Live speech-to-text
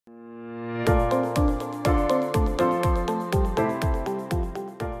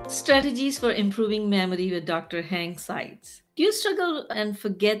Strategies for improving memory with Dr. Hank Seitz. Do you struggle and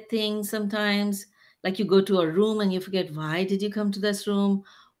forget things sometimes? Like you go to a room and you forget, why did you come to this room?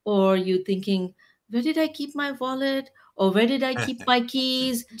 Or you thinking, where did I keep my wallet? Or where did I keep my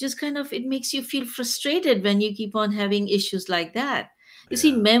keys? Just kind of, it makes you feel frustrated when you keep on having issues like that. You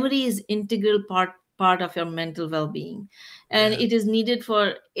see, Yeah, memory is integral part of your mental well-being, and yeah, it is needed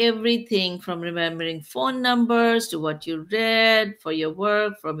for everything from remembering phone numbers to what you read for your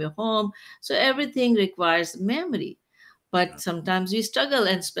work from your home. So everything requires memory, but yeah. sometimes we struggle,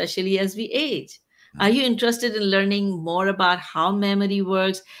 and especially as we age. Are Mm. you interested in learning more about how memory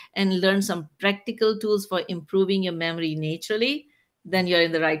works and learn some practical tools for improving your memory naturally? Then you're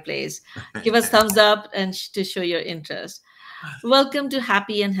in the right place. Give us thumbs up and to show your interest. Welcome to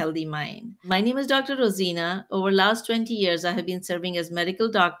Happy and Healthy Mind. My name is Dr. Rosina. Over last 20 years, I have been serving as medical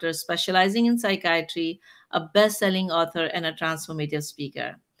doctor specializing in psychiatry, a best-selling author, and a transformative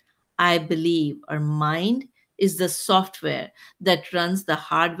speaker. I believe our mind is the software that runs the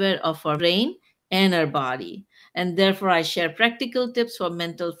hardware of our brain and our body. And therefore, I share practical tips for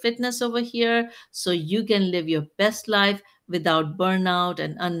mental fitness over here so you can live your best life without burnout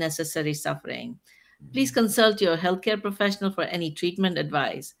and unnecessary suffering. Please consult your healthcare professional for any treatment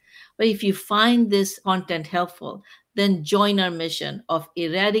advice. But if you find this content helpful, then join our mission of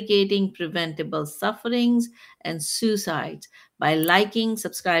eradicating preventable sufferings and suicides by liking,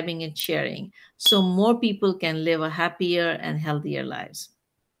 subscribing, and sharing so more people can live a happier and healthier lives.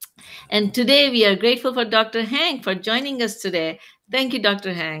 And today we are grateful for Dr. Hank for joining us today. Thank you,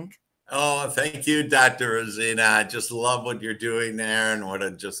 Dr. Hank. Oh, thank you, Dr. Rozina. I just love what you're doing there, and what a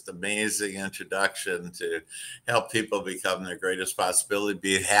just amazing introduction to help people become their greatest possibility,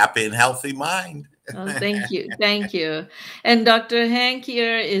 be a happy and healthy mind. Oh, thank you. Thank you. And Dr. Hank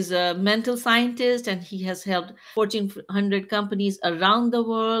here is a mental scientist, and he has helped Fortune 100 companies around the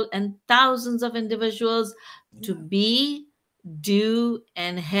world and thousands of individuals to Yeah. be, do,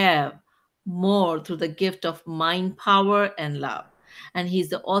 and have more through the gift of mind power and love. And he's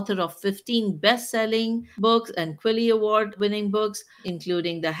the author of 15 best selling books and Quilly Award winning books,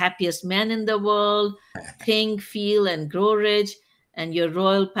 including The Happiest Man in the World, Think, Feel, and Grow Rich, and Your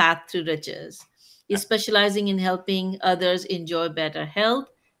Royal Path to Riches. He's specializing in helping others enjoy better health,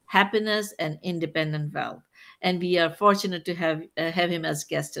 happiness, and independent wealth. And we are fortunate to have him as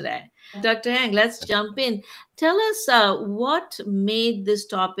guest today. Dr. Hang, let's jump in. Tell us what made this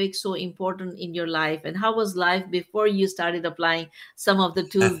topic so important in your life, and how was life before you started applying some of the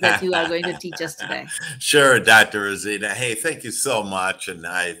tools that you are going to teach us today? Sure, Dr. Rozina. Hey, thank you so much. And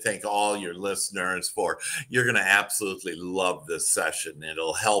I thank all your listeners for, you're going to absolutely love this session.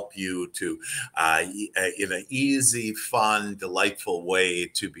 It'll help you to, in an easy, fun, delightful way,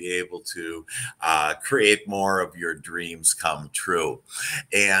 to be able to create more of your dreams come true.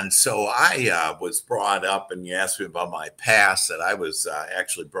 And so I was brought up, and you asked me about my past, that I was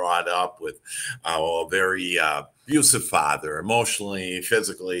actually brought up with a very abusive father, emotionally,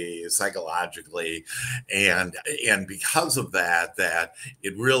 physically, psychologically, and because of that,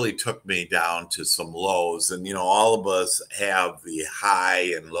 it really took me down to some lows. And all of us have the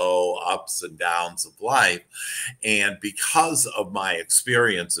high and low, ups and downs of life. And because of my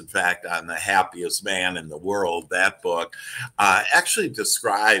experience, in fact, on The Happiest Man in the World, that book actually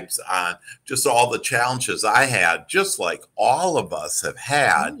describes just all the challenges I had, just like all of us have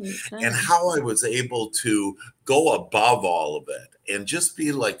had, Oh, and okay. how I was able to go above all of it and just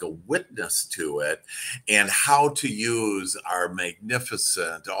be like a witness to it, and how to use our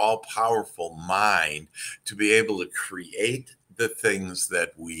magnificent, all powerful mind to be able to create the things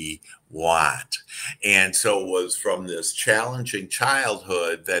that we want. And so it was from this challenging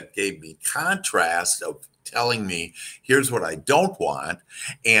childhood that gave me contrast of telling me, here's what I don't want.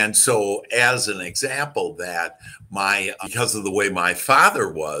 And so, as an example, that because of the way my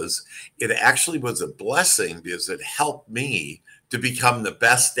father was, it actually was a blessing, because it helped me to become the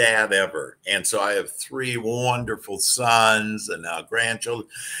best dad ever. And so I have three wonderful sons and now grandchildren.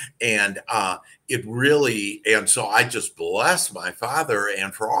 And and so I just bless my father,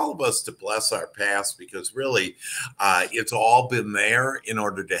 and for all of us to bless our past, because really it's all been there in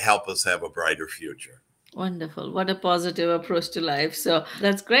order to help us have a brighter future. Wonderful. What a positive approach to life. So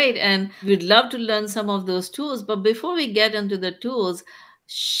that's great. And we'd love to learn some of those tools. But before we get into the tools,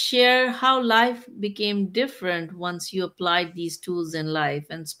 share how life became different once you applied these tools in life,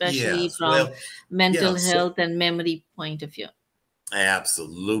 and especially Yes. from Well, mental yes. health and memory point of view.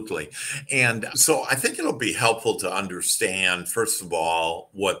 Absolutely. And so I think it'll be helpful to understand, first of all,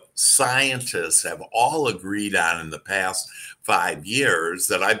 what scientists have all agreed on in the past 5 years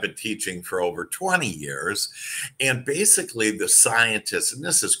that I've been teaching for over 20 years. And basically, the scientists, and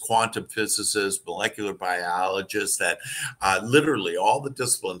this is quantum physicists, molecular biologists, that literally all the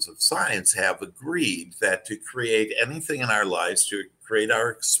disciplines of science have agreed that to create anything in our lives, to create our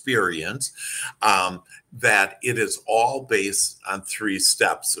experience, that it is all based on 3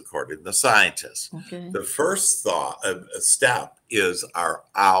 steps, according to scientists. Okay. The first step is our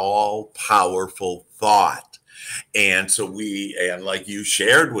all-powerful thought. And so and like you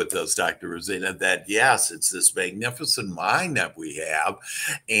shared with us, Dr. Rozina, that yes, it's this magnificent mind that we have.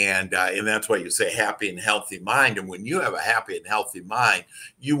 And that's why you say happy and healthy mind. And when you have a happy and healthy mind,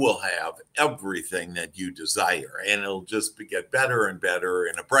 you will have everything that you desire. And it'll just get better and better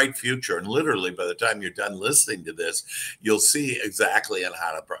in a bright future. And literally, by the time you're done listening to this, you'll see exactly on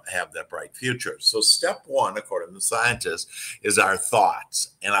how to have that bright future. So step 1, according to scientists, is our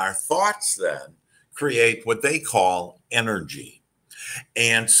thoughts. And our thoughts then create what they call energy.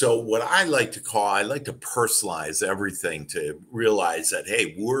 And so what I like to personalize everything to realize that,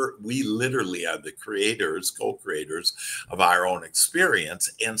 hey, we literally are the creators, co-creators of our own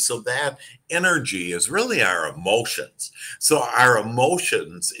experience. And so that energy is really our emotions. So our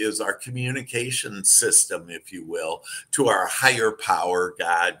emotions is our communication system, if you will, to our higher power,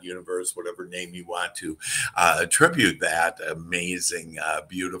 God, universe, whatever name you want to attribute that amazing,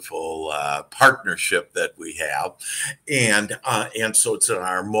 beautiful partnership that we have. And so it's in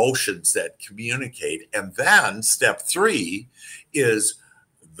our emotions that communicate. And then step 3 is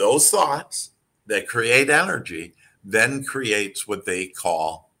those thoughts that create energy then creates what they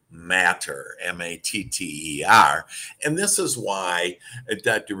call matter, M-A-T-T-E-R. And this is why,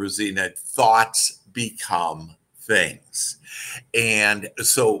 Dr. Rozina, thoughts become things. And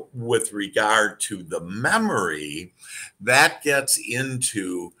so with regard to the memory, that gets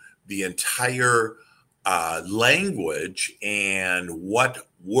into the entire language and what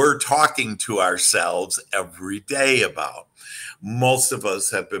we're talking to ourselves every day about. Most of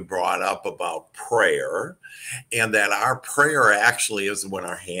us have been brought up about prayer, and that our prayer actually isn't when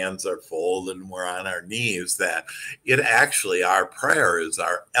our hands are folded and we're on our knees, that our prayer is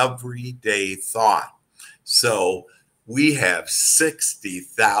our everyday thought. So we have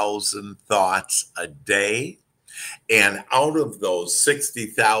 60,000 thoughts a day. And out of those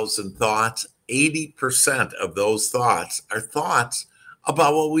 60,000 thoughts, 80% of those thoughts are thoughts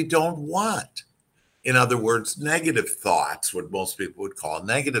about what we don't want. In other words, negative thoughts, what most people would call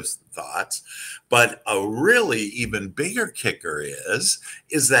negative thoughts. But a really even bigger kicker is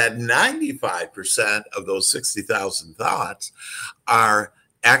that 95% of those 60,000 thoughts are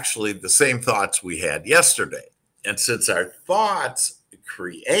actually the same thoughts we had yesterday. And since our thoughts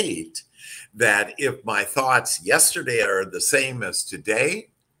create, that if my thoughts yesterday are the same as today,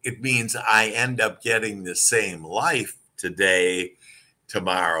 it means I end up getting the same life today,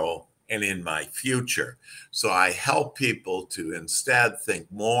 tomorrow, and in my future. So I help people to instead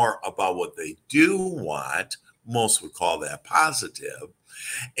think more about what they do want. Most would call that positive.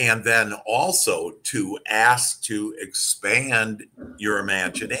 And then also to ask to expand your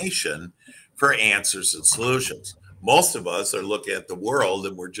imagination for answers and solutions. Most of us are looking at the world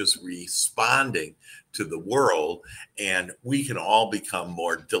and we're just responding to the world, and we can all become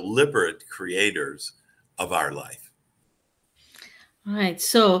more deliberate creators of our life. All right.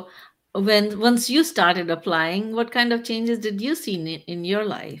 So once you started applying, what kind of changes did you see in your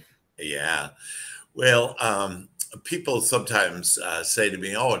life? Yeah. Well, people sometimes say to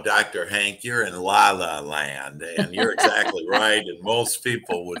me, "Oh, Dr. Hank, you're in La La Land," and you're exactly right. And most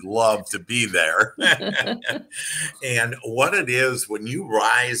people would love to be there. And what it is, when you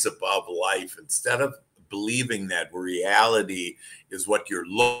rise above life, instead of believing that reality is what you're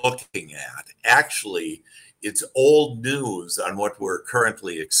looking at, actually, it's old news on what we're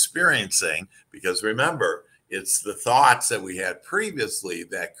currently experiencing. Because remember, it's the thoughts that we had previously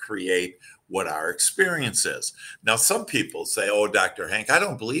that create what our experience is. Now, some people say, "Oh, Dr. Hank, I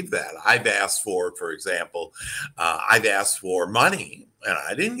don't believe that. I've asked for example, I've asked for money and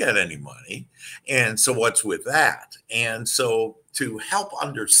I didn't get any money. And so what's with that?" And so to help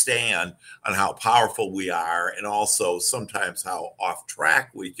understand on how powerful we are, and also sometimes how off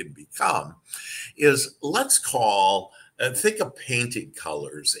track we can become, is let's call think of painting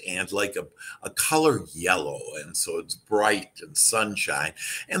colors and like a color yellow. And so it's bright and sunshine.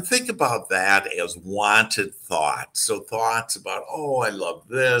 And think about that as wanted thoughts. So thoughts about, oh, I love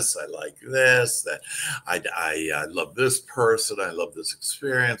this. I like this. That I love this person. I love this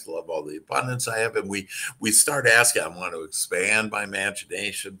experience. I love all the abundance I have. And we start asking, I want to expand my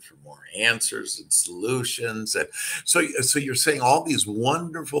imagination for more answers and solutions. And so you're saying all these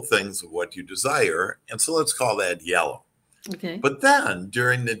wonderful things of what you desire. And so let's call that yellow. Okay. But then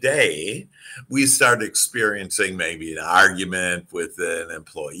during the day, we start experiencing maybe an argument with an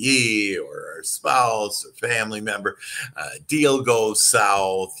employee or our spouse or family member. Deal goes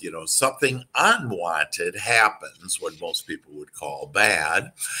south, something unwanted happens, what most people would call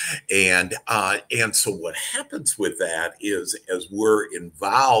bad. And so what happens with that is, as we're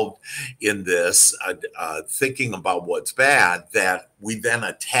involved in this, thinking about what's bad, that we then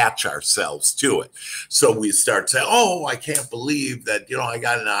attach ourselves to it. So we start saying, oh, I can't believe that, I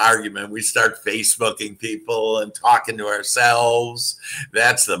got in an argument. We start Facebooking people and talking to ourselves.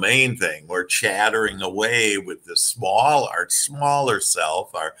 That's the main thing. We're chattering away with our smaller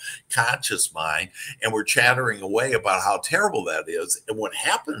self, our conscious mind, and we're chattering away about how terrible that is. And what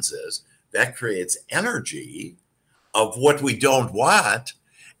happens is that creates energy of what we don't want.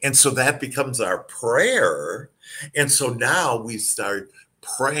 And so that becomes our prayer. And so now we start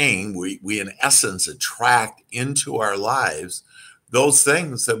praying. We in essence attract into our lives those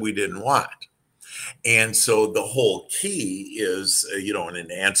things that we didn't want. And so the whole key is, in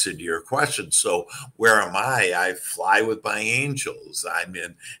an answer to your question. So where am I? I fly with my angels. I'm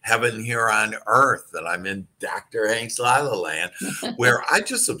in heaven here on earth, and I'm in Dr. Hank's La La Land, where I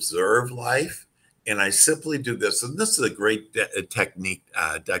just observe life. And I simply do this. And this is a great technique,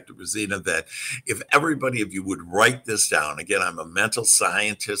 Dr. Rozina, that if everybody of you would write this down. Again, I'm a mental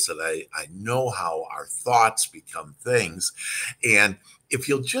scientist, and I know how our thoughts become things. And if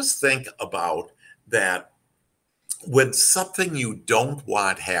you'll just think about that, when something you don't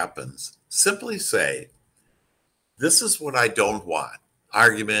want happens, simply say, this is what I don't want.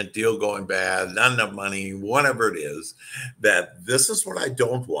 Argument, deal going bad, not enough money, whatever it is, that this is what I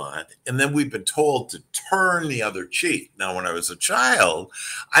don't want. And then we've been told to turn the other cheek. Now, when I was a child,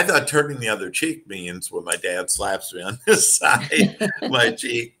 I thought turning the other cheek means when my dad slaps me on this side, my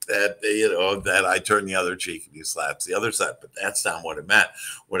cheek, that I turn the other cheek and he slaps the other side. But that's not what it meant.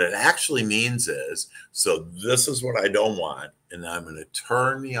 What it actually means is, so this is what I don't want, and I'm going to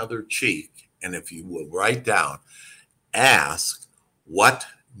turn the other cheek. And if you will write down, ask, what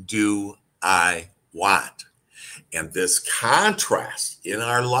do I want? And this contrast in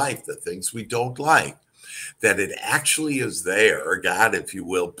our life, the things we don't like, that it actually is there, God, if you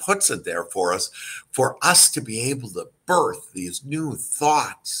will, puts it there for us to be able to birth these new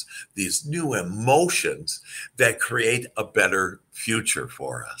thoughts, these new emotions that create a better future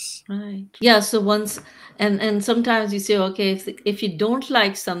for us. Right. Yeah. So once, and sometimes you say, okay, if you don't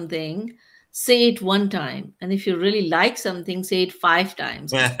like something, say it one time. And if you really like something, say it 5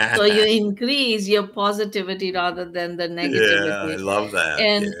 times. So you increase your positivity rather than the Yeah, I negativity. love that.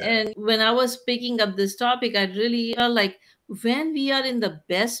 And when I was picking up this topic, I really felt like when we are in the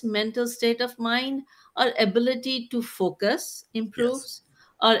best mental state of mind, our ability to focus improves,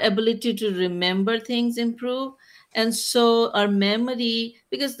 our ability to remember things improve. And so our memory,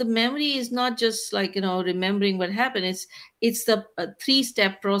 because the memory is not just like, remembering what happened, it's the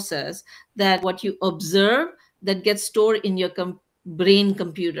 3-step process, that what you observe, that gets stored in your brain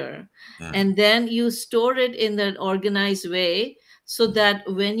computer, and then you store it in an organized way, so that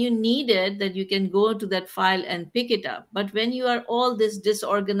when you need it, that you can go to that file and pick it up. But when you are all this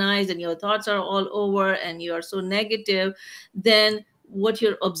disorganized and your thoughts are all over and you are so negative, then what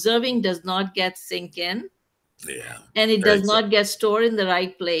you're observing does not get sink in, and it does not get stored in the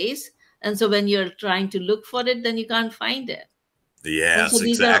right place. And so when you're trying to look for it, then you can't find it. And so Yes,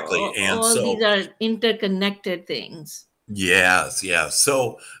 these are exactly. And all so, these are interconnected things. yes.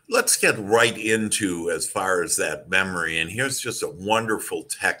 So let's get right into as far as that memory. And here's just a wonderful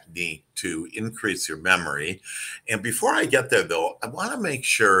technique to increase your memory. And before I get there, though, I want to make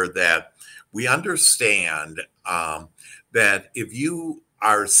sure that we understand that if you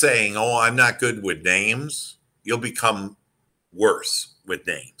are saying, oh, I'm not good with names, you'll become worse with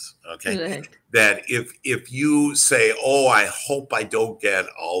names. Okay. Correct. That if you say, oh, I hope I don't get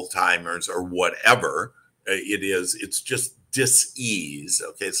Alzheimer's or whatever it is, it's just dis-ease.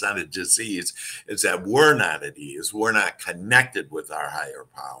 Okay. It's not a disease. It's that we're not at ease. We're not connected with our higher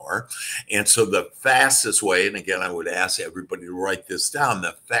power. And so the fastest way, and again, I would ask everybody to write this down,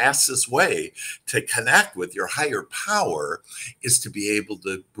 the fastest way to connect with your higher power is to be able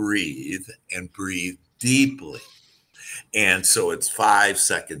to breathe, and breathe deeply. And so it's 5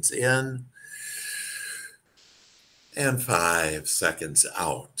 seconds in and 5 seconds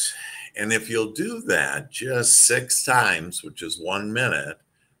out. And if you'll do that just 6 times, which is 1 minute,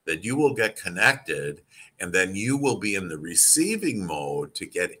 that you will get connected, and then you will be in the receiving mode to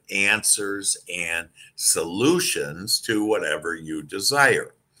get answers and solutions to whatever you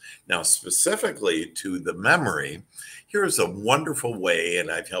desire. Now, specifically to the memory, here's a wonderful way,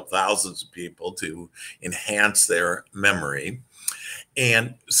 and I've helped thousands of people to enhance their memory.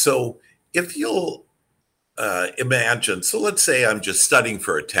 And so if you'll imagine, so let's say I'm just studying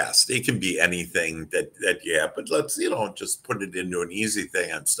for a test. It can be anything that you have, but let's, just put it into an easy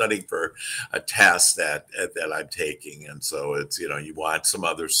thing. I'm studying for a test that I'm taking. And so it's, you want some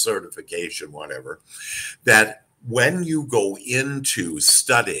other certification, whatever, that when you go into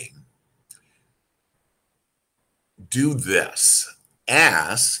studying, do this.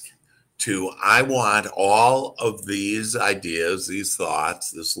 Ask I want all of these ideas, these thoughts,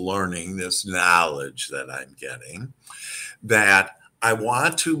 this learning, this knowledge that I'm getting, that I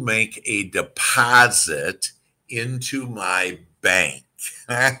want to make a deposit into my bank.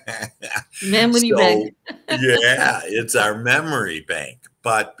 Memory bank. Yeah, it's our memory bank.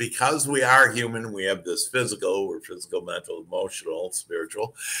 But because we are human, we have this we're physical, mental, emotional,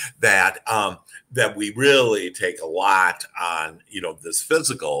 spiritual, that we really take a lot on, this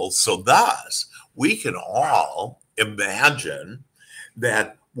physical. So thus, we can all imagine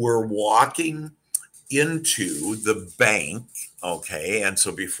that we're walking into the bank, okay? And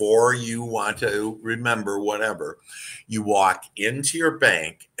so before you want to remember whatever, you walk into your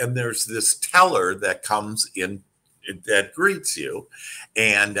bank, and there's this teller that comes in that greets you,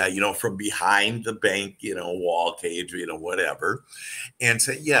 and from behind the bank, wall cage, whatever, and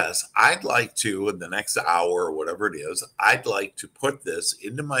say, yes, I'd like to, in the next hour or whatever it is, I'd like to put this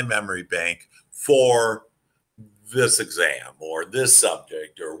into my memory bank for this exam or this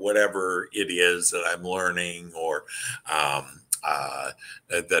subject or whatever it is that I'm learning, or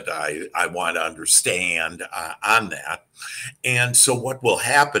that I want to understand on that. And so what will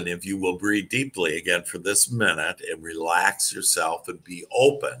happen if you will breathe deeply again for this minute and relax yourself and be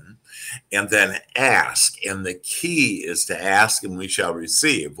open, and then ask. And the key is to ask and we shall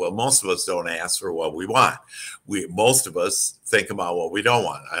receive. Well, most of us don't ask for what we want. Most of us think about what we don't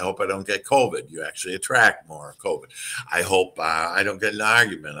want. I hope I don't get COVID. You actually attract more COVID. I hope I don't get an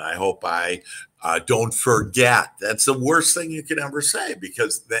argument. I hope I don't forget. That's the worst thing you can ever say,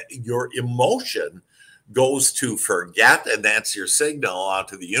 because your emotion goes to forget, and that's your signal out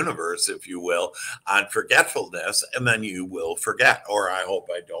to the universe, if you will, on forgetfulness, and then you will forget. Or I hope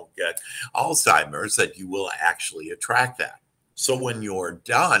I don't get Alzheimer's, that you will actually attract that. So when you're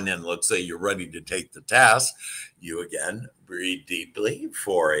done, and let's say you're ready to take the test, you again breathe deeply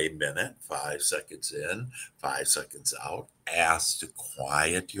for a minute, 5 seconds in, 5 seconds out. Ask to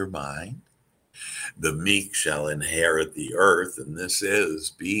quiet your mind. The meek shall inherit the earth, and this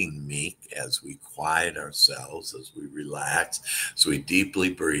is being meek as we quiet ourselves, as we relax, as we deeply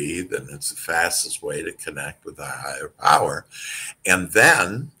breathe, and it's the fastest way to connect with our higher power. And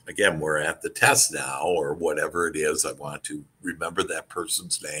then, again, we're at the test now, or whatever it is. I want to remember that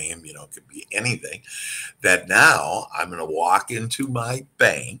person's name, it could be anything. That now I'm going to walk into my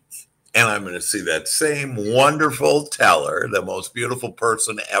bank, and I'm going to see that same wonderful teller, the most beautiful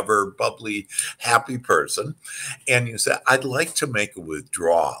person ever, bubbly, happy person. And you say, I'd like to make a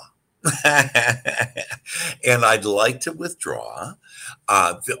withdrawal. And I'd like to withdraw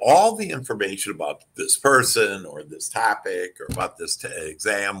all the information about this person or this topic or about this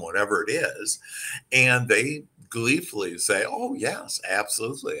exam, whatever it is. And they gleefully say, oh, yes,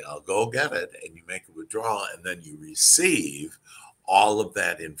 absolutely. I'll go get it. And you make a withdrawal, and then you receive all of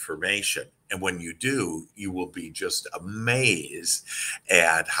that information. And when you do, you will be just amazed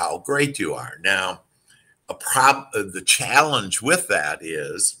at how great you are. Now, the challenge with that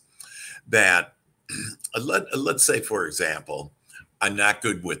is that, let's say, for example, I'm not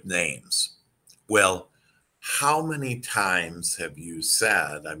good with names. Well, how many times have you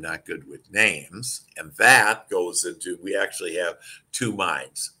said, I'm not good with names? And that goes into, we actually have two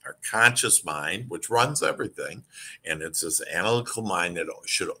minds. Our conscious mind, which runs everything, and it's this analytical mind that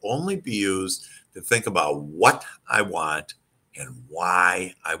should only be used to think about what I want and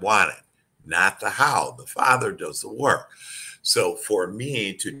why I want it, not the how. The Father does the work. So for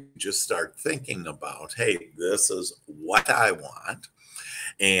me to just start thinking about, hey, this is what I want.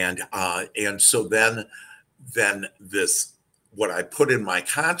 And so then this, what I put in my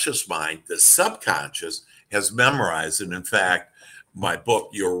conscious mind, the subconscious has memorized. And in fact, my book,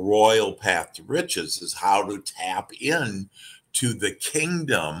 Your Royal Path to Riches, is how to tap in to the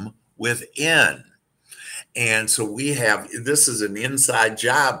kingdom within. And so this is an inside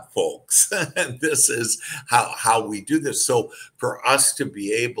job, folks. This is how we do this. So for us to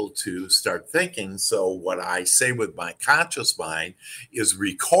be able to start thinking, so what I say with my conscious mind is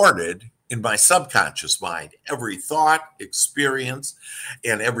recorded in my subconscious mind. Every thought, experience,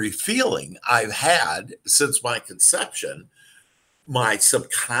 and every feeling I've had since my conception, my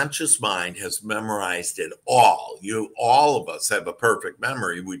subconscious mind has memorized it all. All of us have a perfect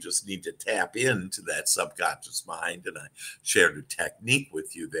memory. We just need to tap into that subconscious mind. And I shared a technique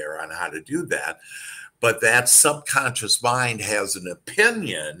with you there on how to do that. But that subconscious mind has an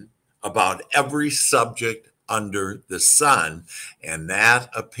opinion about every subject under the sun. And that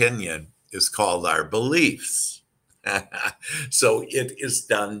opinion is called our beliefs. So it is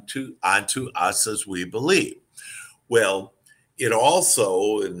done onto us as we believe. Well, it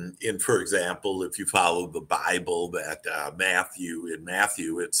also, for example, if you follow the Bible, that in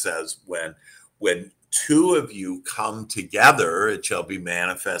Matthew, it says, when two of you come together, it shall be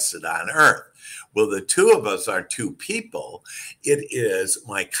manifested on earth. Well, the two of us are two people. It is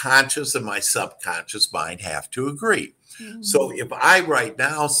my conscious and my subconscious mind have to agree. Mm-hmm. So if I right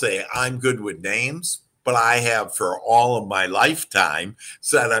now say I'm good with names, but I have for all of my lifetime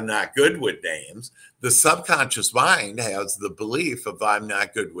said I'm not good with names, the subconscious mind has the belief of I'm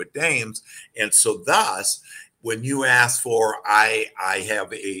not good with names. And so thus, when you ask for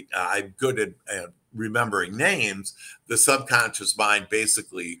I'm good at remembering names, the subconscious mind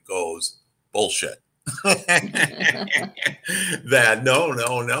basically goes, bullshit. That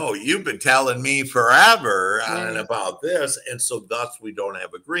no, you've been telling me forever about this. And so thus we don't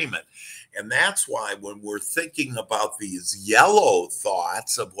have agreement. And that's why when we're thinking about these yellow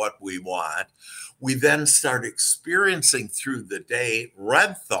thoughts of what we want, we then start experiencing through the day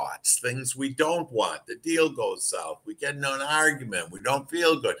red thoughts, things we don't want. The deal goes south. We get into an argument. We don't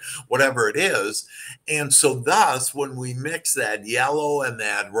feel good, whatever it is. And so thus, when we mix that yellow and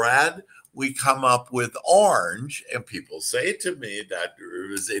that red, we come up with orange. And people say to me, Dr.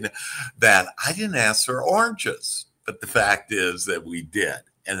 Rozina, that I didn't ask for oranges. But the fact is that we did.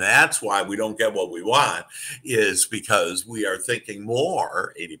 And that's why we don't get what we want, is because we are thinking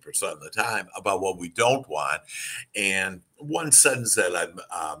more 80% of the time about what we don't want. And one sentence that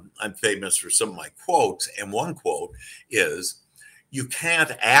I'm famous for some of my quotes, and one quote is, you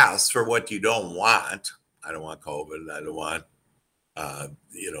can't ask for what you don't want. I don't want COVID. I don't want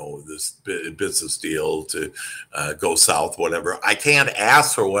this business deal to go south, whatever. I can't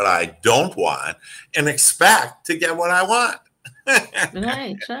ask for what I don't want and expect to get what I want.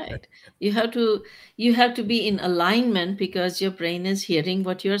 Right. You have to be in alignment because your brain is hearing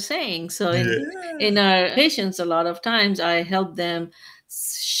what you're saying. So in our patients, a lot of times I help them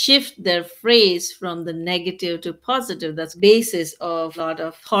shift their phrase from the negative to positive. That's basis of a lot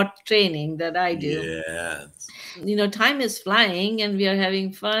of thought training that I do. Yes. Time is flying and we are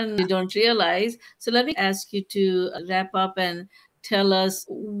having fun. We don't realize. So let me ask you to wrap up and tell us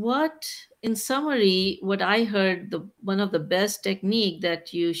in summary, what I heard, one of the best technique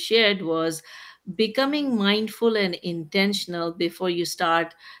that you shared was becoming mindful and intentional before you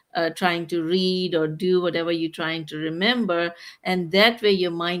start trying to read or do whatever you're trying to remember. And that way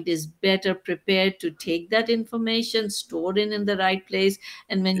your mind is better prepared to take that information, store it in the right place.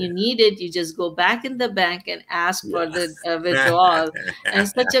 And when you need it, you just go back in the bank and ask for the withdrawal. And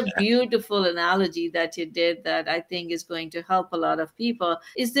such a beautiful analogy that you did that I think is going to help a lot of people.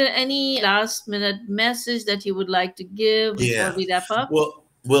 Is there any last minute message that you would like to give before we wrap up?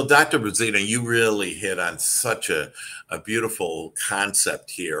 Well, Dr. Rozina, you really hit on such a beautiful concept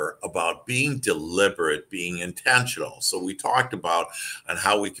here about being deliberate, being intentional. So we talked about on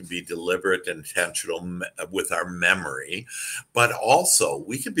how we can be deliberate and intentional with our memory, but also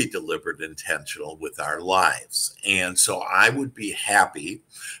we can be deliberate and intentional with our lives. And so I would be happy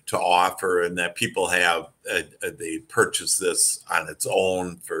to offer, and that people have they purchase this on its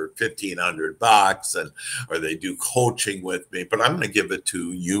own for $1,500, or they do coaching with me, but I'm going to give it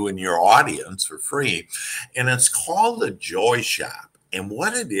to you and your audience for free. And it's called a Joy Shop. And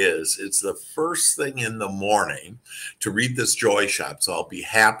what it is, it's the first thing in the morning to read this Joy Shop. So I'll be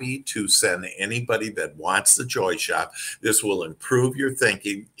happy to send anybody that wants the Joy Shop. This will improve your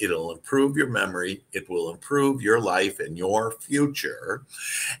thinking. It'll improve your memory. It will improve your life and your future.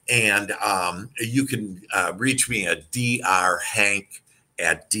 And you can reach me at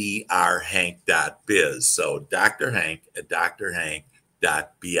drhank@drhank.biz. So Dr. Hank at drhank.biz.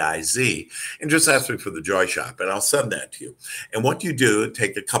 and just ask me for the Joy Shop, and I'll send that to you. And what you do,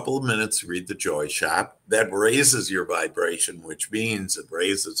 take a couple of minutes to read the Joy Shop. That raises your vibration, which means it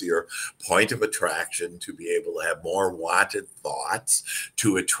raises your point of attraction to be able to have more wanted thoughts,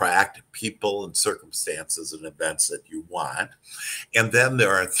 to attract people and circumstances and events that you want. And then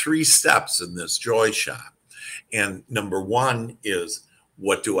there are 3 steps in this Joy Shop. And number 1 is,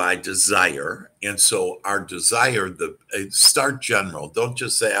 what do I desire? And so our desire, start general. Don't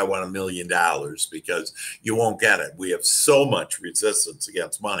just say, I want $1 million, because you won't get it. We have so much resistance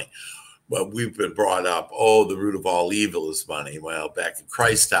against money. Well, we've been brought up, the root of all evil is money. Well, back in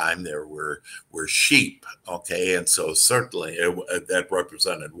Christ's time, there were sheep, okay? And so certainly that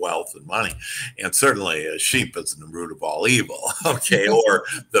represented wealth and money. And certainly a sheep isn't the root of all evil, okay? Or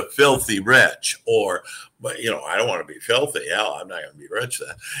the filthy rich, but I don't want to be filthy. Hell, I'm not going to be rich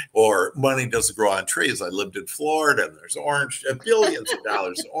then. Or money doesn't grow on trees. I lived in Florida, and there's billions of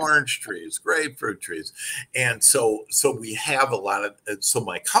dollars of orange trees, grapefruit trees. And so we have a lot of, so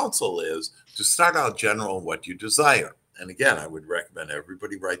my counsel is to start out general what you desire. And again, I would recommend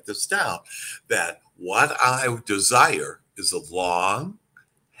everybody write this down, that what I desire is a long,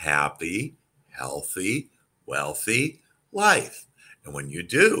 happy, healthy, wealthy life. And when you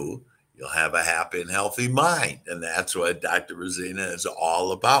do, you'll have a happy and healthy mind. And that's what Dr. Rozina is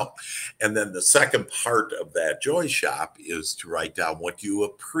all about. And then the second part of that Joy Shop is to write down what you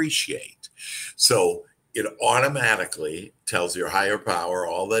appreciate. So it automatically tells your higher power,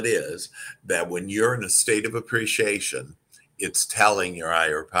 all that is, that when you're in a state of appreciation, it's telling your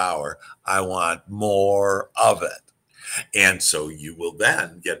higher power, I want more of it. And so you will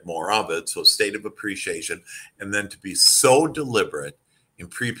then get more of it. So state of appreciation, and then to be so deliberate in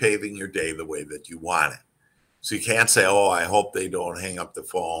pre-paving your day the way that you want it. So you can't say, I hope they don't hang up the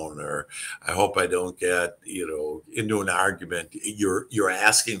phone, or I hope I don't get, into an argument. You're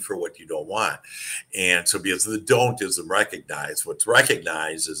asking for what you don't want. And so because the don't isn't recognized, what's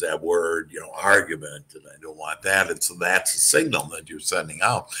recognized is that word, argument, and I don't want that. And so that's a signal that you're sending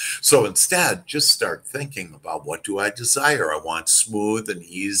out. So instead, just start thinking about, what do I desire? I want smooth and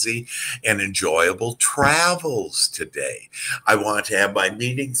easy and enjoyable travels today. I want to have my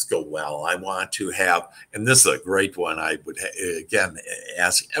meetings go well. I want to have, and this is a great one. I would again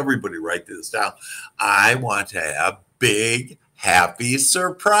ask everybody to write this down. I want to have big, happy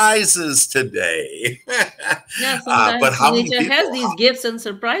surprises today. Yeah, sometimes but how nature has these gifts and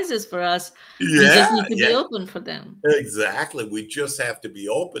surprises for us. We just need to be open for them. Exactly. We just have to be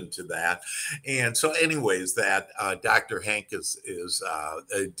open to that. And so anyways, that Dr. Hank is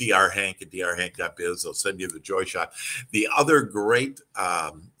Dr. Hank at drhank.biz. I'll send you the Joy Shot. The other great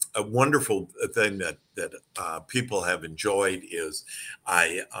a wonderful thing that people have enjoyed is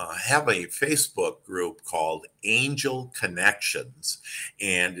I have a Facebook group called Angel Connections,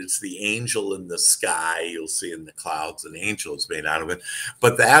 and it's the angel in the sky. You'll see in the clouds, an angel is made out of it.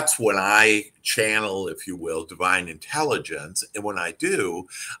 But that's when I channel, if you will, divine intelligence. And when I do,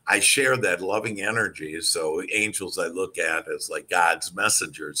 I share that loving energy. So angels I look at as like God's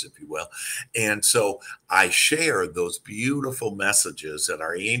messengers, if you will. And so I share those beautiful messages that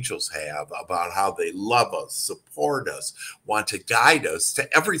our angels have about how they love us, support us, want to guide us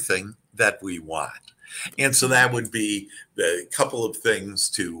to everything that we want. And so that would be the couple of things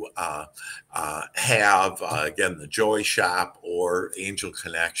to have, again, the Joy Shop or Angel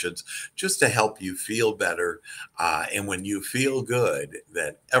Connections, just to help you feel better. And when you feel good,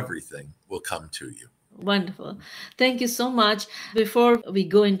 that everything will come to you. Wonderful. Thank you so much. Before we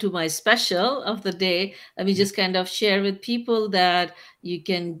go into my special of the day, let me just kind of share with people that you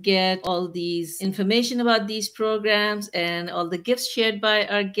can get all these information about these programs and all the gifts shared by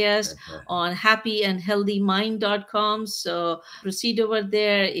our guests on happyandhealthymind.com. So proceed over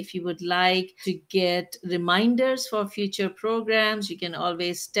there. If you would like to get reminders for future programs, you can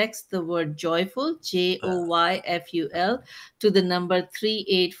always text the word joyful, JOYFUL, to the number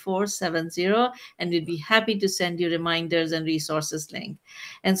 38470, and we'd be happy to send you reminders and resources link.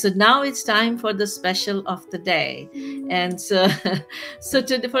 And so now it's time for the special of the day. And so for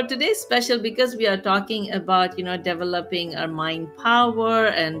today's special, because we are talking about, developing our mind power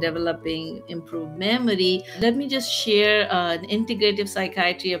and developing improved memory, let me just share an integrative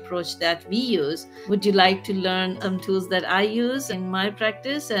psychiatry approach that we use. Would you like to learn some tools that I use in my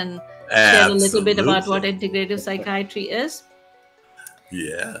practice and share a little bit about what integrative psychiatry is?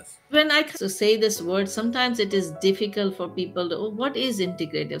 Yes. When I say this word, sometimes it is difficult for people to, what is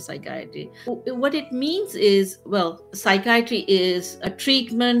integrative psychiatry? What it means is, psychiatry is a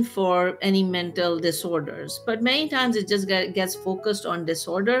treatment for any mental disorders, but many times it just gets focused on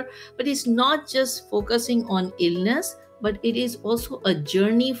disorder, but it's not just focusing on illness, but it is also a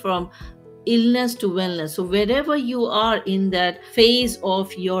journey from illness to wellness. So wherever you are in that phase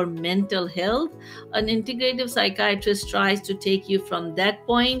of your mental health, an integrative psychiatrist tries to take you from that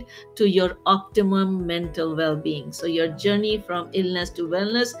point to your optimum mental well-being. So your journey from illness to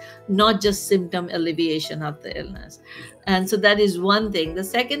wellness, not just symptom alleviation of the illness. And so that is one thing. The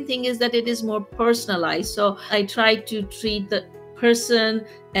second thing is that it is more personalized. So I try to treat the person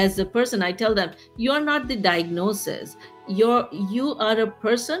as a person. I tell them, you're not the diagnosis. You are a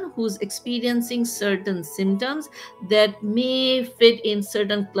person who's experiencing certain symptoms that may fit in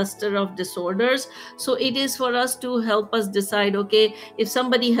certain cluster of disorders. So it is for us to help us decide, okay, if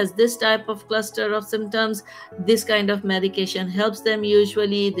somebody has this type of cluster of symptoms, this kind of medication helps them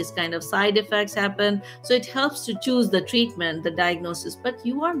usually, this kind of side effects happen. So it helps to choose the treatment, the diagnosis, but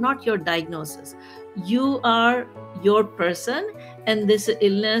you are not your diagnosis. You are your person, and this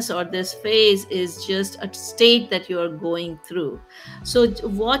illness or this phase is just a state that you are going through. So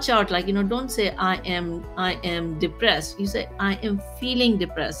watch out, like, don't say I am depressed. You say I am feeling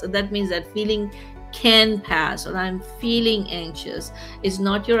depressed. So that means that feeling can pass, or I'm feeling anxious. It's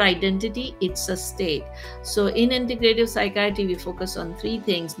not your identity, it's a state. So in integrative psychiatry, we focus on three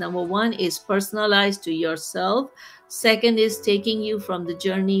things. Number one is personalized to yourself. Second is taking you from the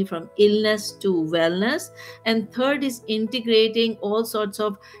journey from illness to wellness. And third is integrating all sorts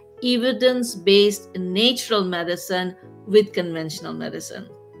of evidence-based natural medicine with conventional medicine.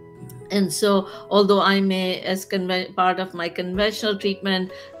 And so although I may, as part of my conventional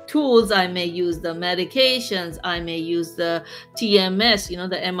treatment tools, I may use the medications, I may use the TMS,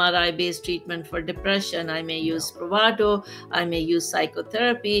 the MRI-based treatment for depression, I may use Spravato, I may use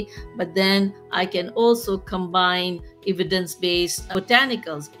psychotherapy, but then I can also combine evidence-based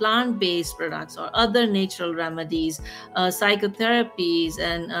botanicals, plant-based products, or other natural remedies, psychotherapies,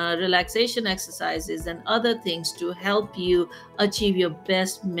 and relaxation exercises, and other things to help you achieve your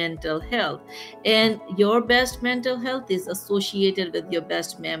best mental health. And your best mental health is associated with your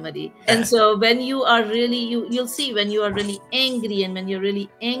best memory. And so when you are really, you'll see when you are really angry and when you're really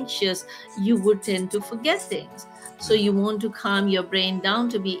anxious, you would tend to forget things. So you want to calm your brain down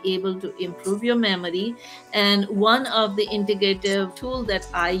to be able to improve your memory. And one of the integrative tools that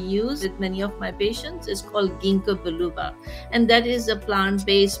I use with many of my patients is called ginkgo biloba. And that is a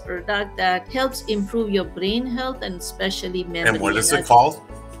plant-based product that helps improve your brain health and especially memory. And what is it called?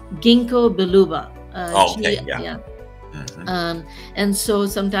 Ginkgo biloba. Okay, yeah. Mm-hmm. And so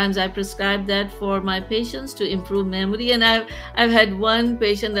sometimes I prescribe that for my patients to improve memory. And I've had one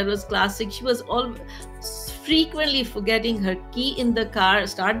patient that was classic. She was frequently forgetting her key in the car,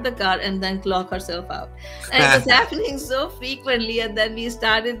 start the car, and then clock herself out. And it was happening so frequently. And then we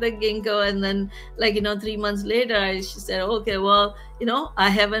started the ginkgo, and then 3 months later, she said, okay, well, I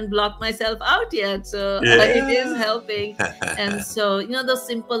haven't blocked myself out yet. So it is helping. And so, those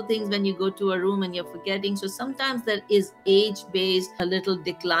simple things when you go to a room and you're forgetting. So sometimes there is age-based, a little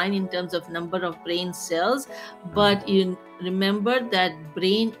decline in terms of number of brain cells, but you remember that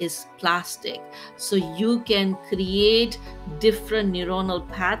brain is plastic. So you can create different neuronal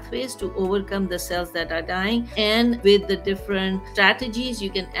pathways to overcome the cells that are dying. And with the different strategies,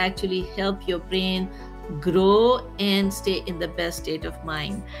 you can actually help your brain grow and stay in the best state of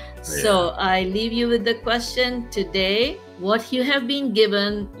mind. Yeah. So I leave you with the question today: what you have been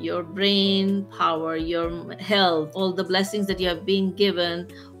given, your brain power, your health, all the blessings that you have been given,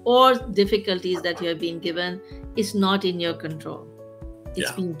 or difficulties that you have been given, is not in your control.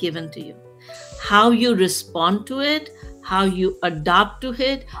 It's been given to you. How you respond to it, how you adapt to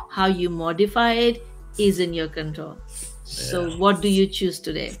it, how you modify it is in your control. So what do you choose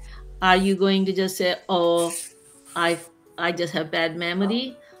today? Are you going to just say, oh, I just have bad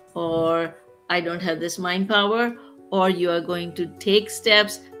memory, or I don't have this mind power, or you are going to take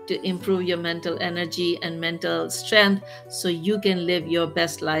steps to improve your mental energy and mental strength so you can live your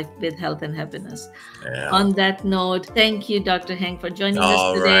best life with health and happiness. On that note, thank you, Dr. Hank, for joining us today.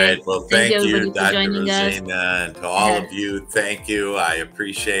 All right. Well, thank you, Dr. Rozina, and to all of you, thank you. I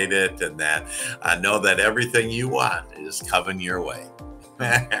appreciate it, and that I know that everything you want is coming your way.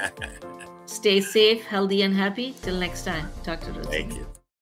 Stay safe, healthy, and happy. Till next time, Dr. Rozina. Thank you.